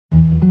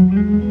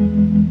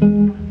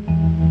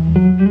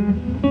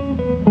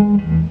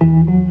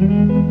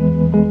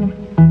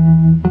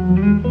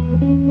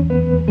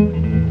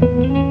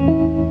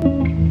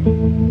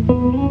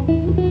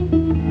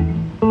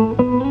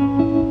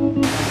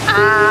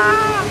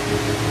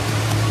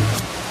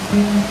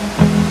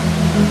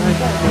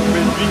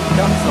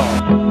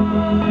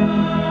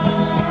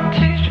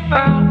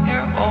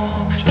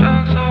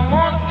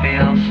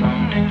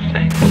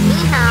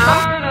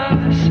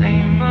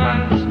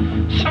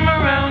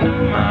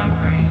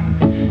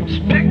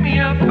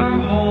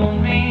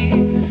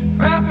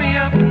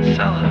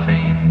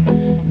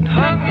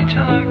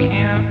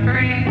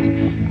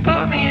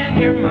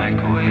your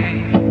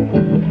microwave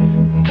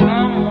until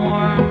I'm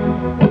warm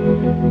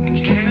and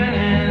caving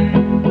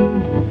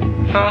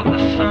in. Felt the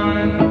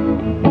sun.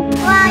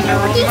 Wow, you're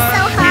working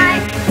so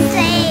hard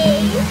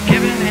today.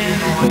 Giving in.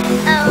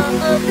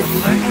 This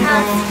is the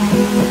house.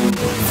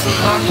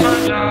 Lost my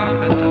job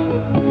at the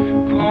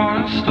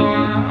corner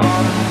store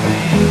on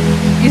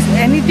me. Is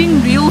anything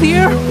real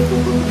here?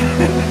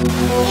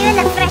 Even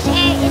the fresh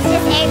air is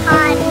just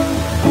aircon.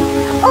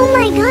 Oh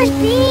my gosh,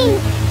 Bing!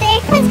 The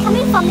aircon is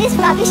coming from this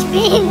rubbish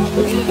bin.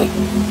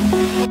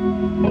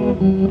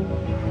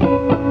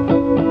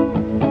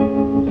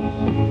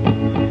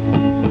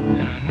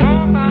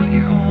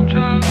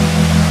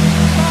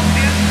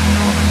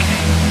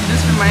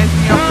 This reminds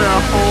me of the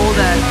hole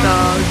that the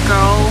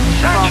girl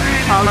from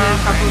Italian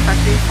Chocolate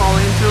Factory fall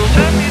into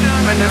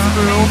when the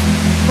squirrel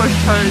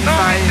pushed her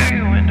inside.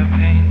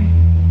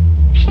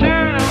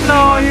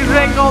 No, you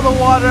drank all the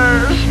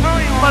water,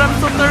 but I'm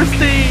so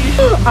thirsty.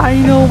 I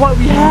know what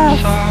we have.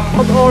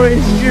 Hot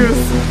orange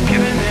juice.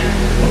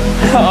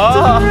 To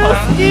the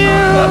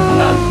rescue!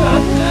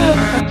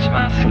 Burns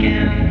my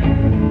skin.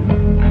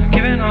 I'm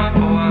giving up a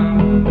while.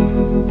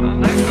 I'll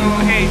let go.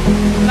 Okay,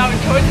 now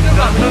we're going to the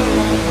rubbish.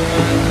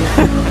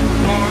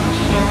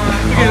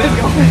 Okay, let's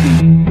go.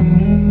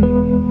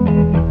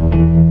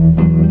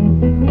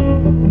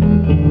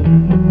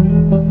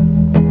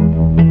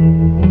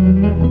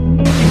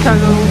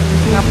 Chicago,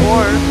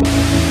 Singapore.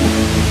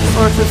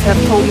 Sources have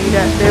told me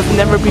that they've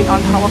never been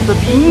on top of the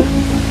beam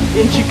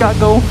in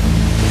Chicago.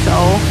 So,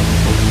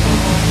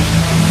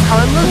 how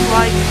it looks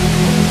like.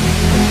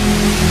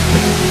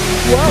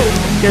 Whoa!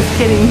 Just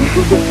kidding.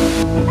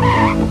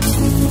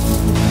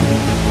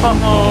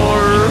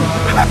 Uh-oh.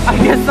 I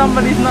guess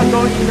somebody's not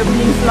going in the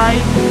beam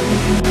slide.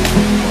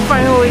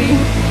 Finally,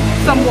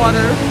 some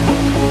water.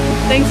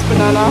 Thanks,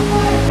 banana.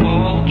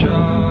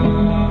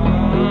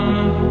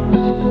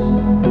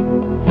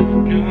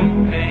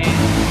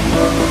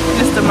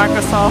 This is the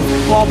Microsoft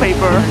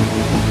wallpaper.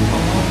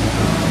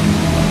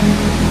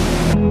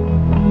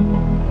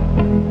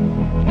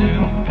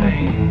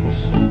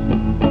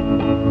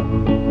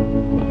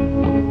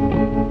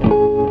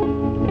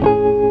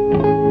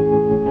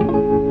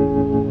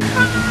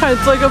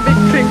 It's like a big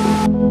trick.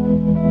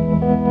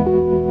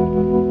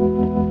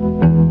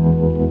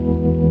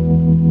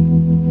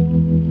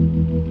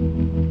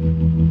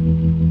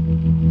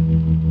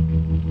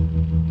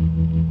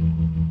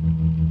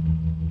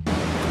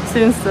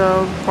 Since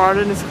the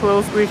garden is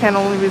closed, we can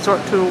only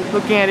resort to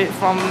looking at it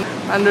from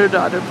under the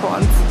other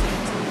plants.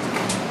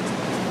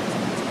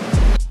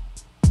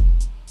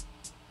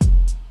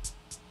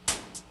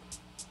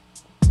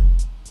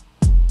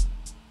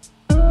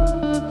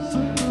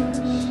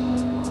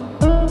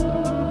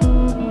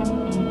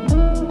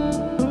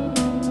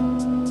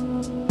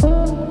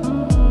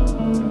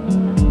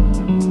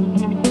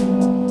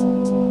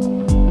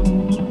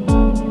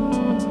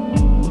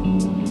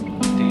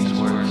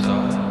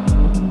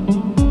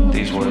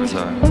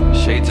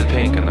 Shades of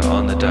pink and they're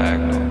on the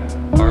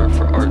diagonal. Art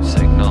for art's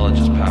sake, knowledge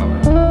is power.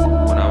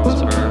 When I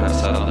was a bird, I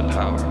sat on the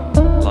power.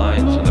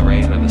 Lines from the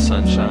rain or the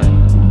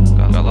sunshine.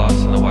 Got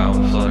lost in the wild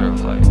flutter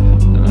of life.